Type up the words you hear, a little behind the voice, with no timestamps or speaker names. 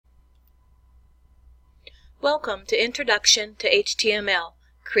Welcome to Introduction to HTML.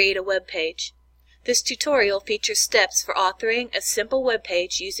 Create a web page. This tutorial features steps for authoring a simple web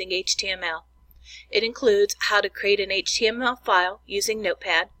page using HTML. It includes how to create an HTML file using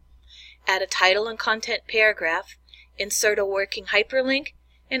Notepad, add a title and content paragraph, insert a working hyperlink,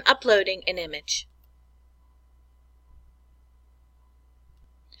 and uploading an image.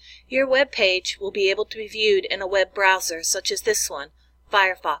 Your web page will be able to be viewed in a web browser such as this one,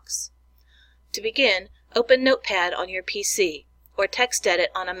 Firefox. To begin, open Notepad on your PC or TextEdit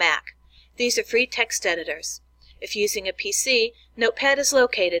on a Mac. These are free text editors. If using a PC, Notepad is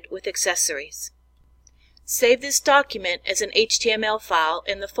located with accessories. Save this document as an HTML file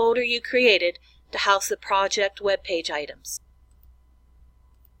in the folder you created to house the project web page items.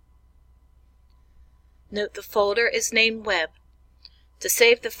 Note the folder is named Web. To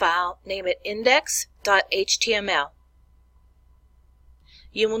save the file, name it index.html.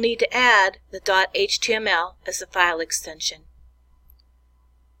 You will need to add the .html as a file extension.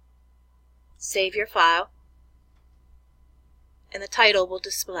 Save your file, and the title will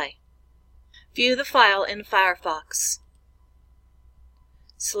display. View the file in Firefox.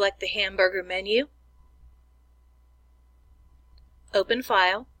 Select the hamburger menu. Open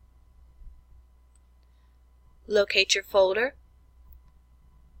File. Locate your folder.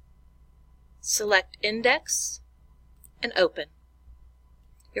 Select Index and open.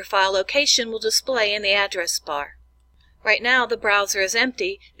 Your file location will display in the address bar. Right now the browser is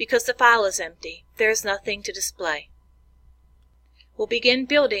empty because the file is empty. There is nothing to display. We'll begin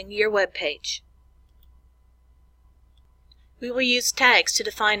building your web page. We will use tags to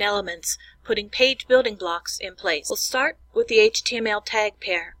define elements, putting page building blocks in place. We'll start with the HTML tag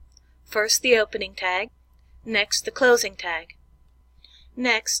pair. First the opening tag, next the closing tag.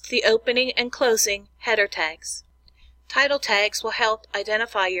 Next, the opening and closing header tags. Title tags will help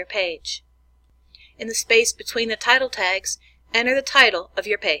identify your page. In the space between the title tags, enter the title of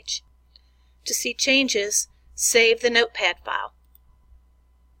your page. To see changes, save the Notepad file.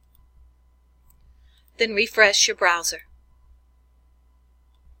 Then refresh your browser.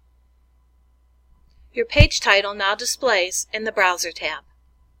 Your page title now displays in the Browser tab.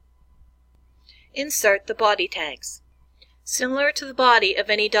 Insert the body tags. Similar to the body of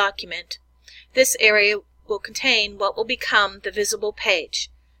any document, this area will contain what will become the visible page.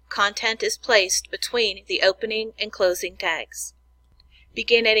 Content is placed between the opening and closing tags.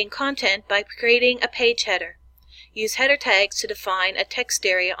 Begin adding content by creating a page header. Use header tags to define a text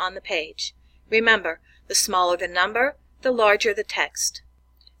area on the page. Remember, the smaller the number, the larger the text.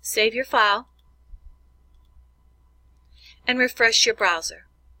 Save your file and refresh your browser.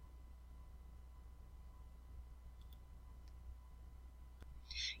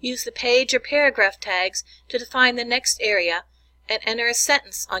 Use the page or paragraph tags to define the next area and enter a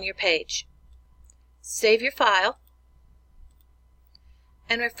sentence on your page. Save your file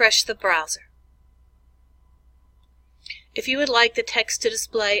and refresh the browser. If you would like the text to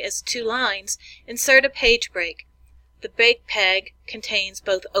display as 2 lines, insert a page break. The break tag contains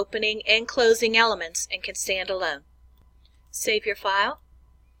both opening and closing elements and can stand alone. Save your file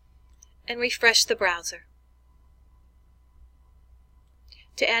and refresh the browser.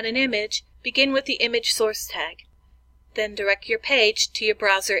 To add an image, begin with the image source tag. Then direct your page to your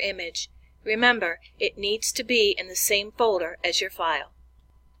browser image. Remember, it needs to be in the same folder as your file.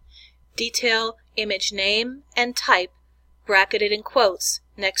 Detail image name and type bracketed in quotes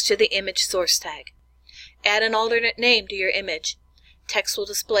next to the image source tag. Add an alternate name to your image. Text will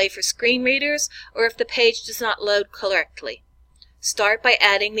display for screen readers or if the page does not load correctly. Start by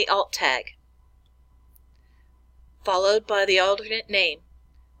adding the alt tag, followed by the alternate name.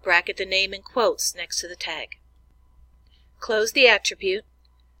 Bracket the name in quotes next to the tag. Close the attribute,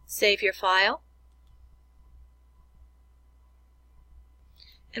 save your file,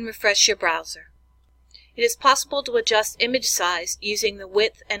 and refresh your browser. It is possible to adjust image size using the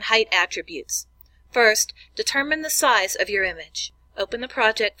width and height attributes. First, determine the size of your image. Open the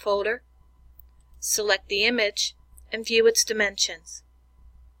project folder, select the image, and view its dimensions.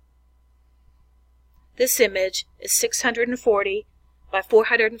 This image is 640 by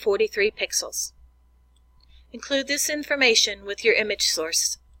 443 pixels. Include this information with your image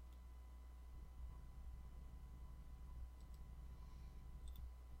source.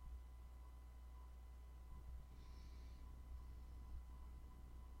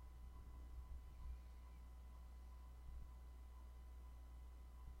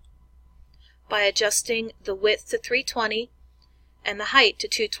 By adjusting the width to 320 and the height to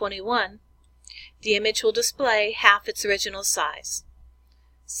 221, the image will display half its original size.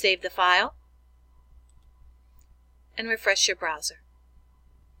 Save the file and refresh your browser.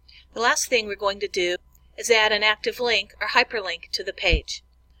 The last thing we're going to do is add an active link or hyperlink to the page.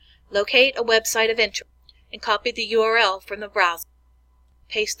 Locate a website of interest and copy the URL from the browser.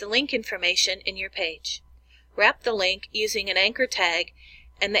 Paste the link information in your page. Wrap the link using an anchor tag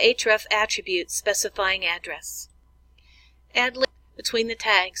and the href attribute specifying address. Add links between the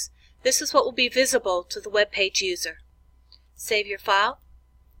tags. This is what will be visible to the web page user. Save your file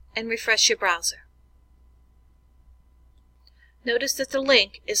and refresh your browser. Notice that the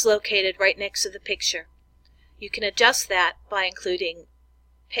link is located right next to the picture. You can adjust that by including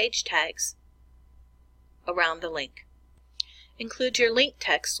page tags around the link. Include your link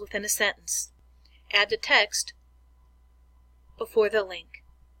text within a sentence. Add the text before the link.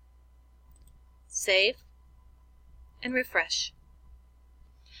 Save and refresh.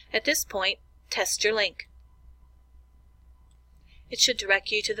 At this point, test your link. It should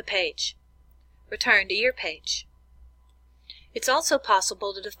direct you to the page. Return to your page. It's also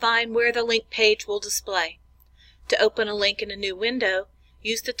possible to define where the link page will display. To open a link in a new window,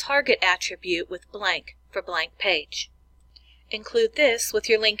 use the target attribute with blank for blank page. Include this with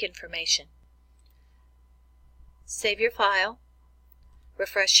your link information. Save your file,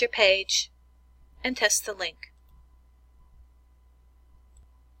 refresh your page, and test the link.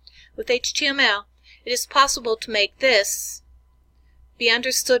 With HTML, it is possible to make this be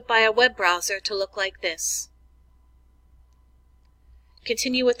understood by a web browser to look like this.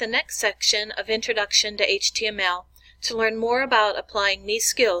 Continue with the next section of Introduction to HTML to learn more about applying these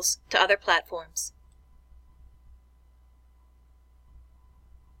skills to other platforms.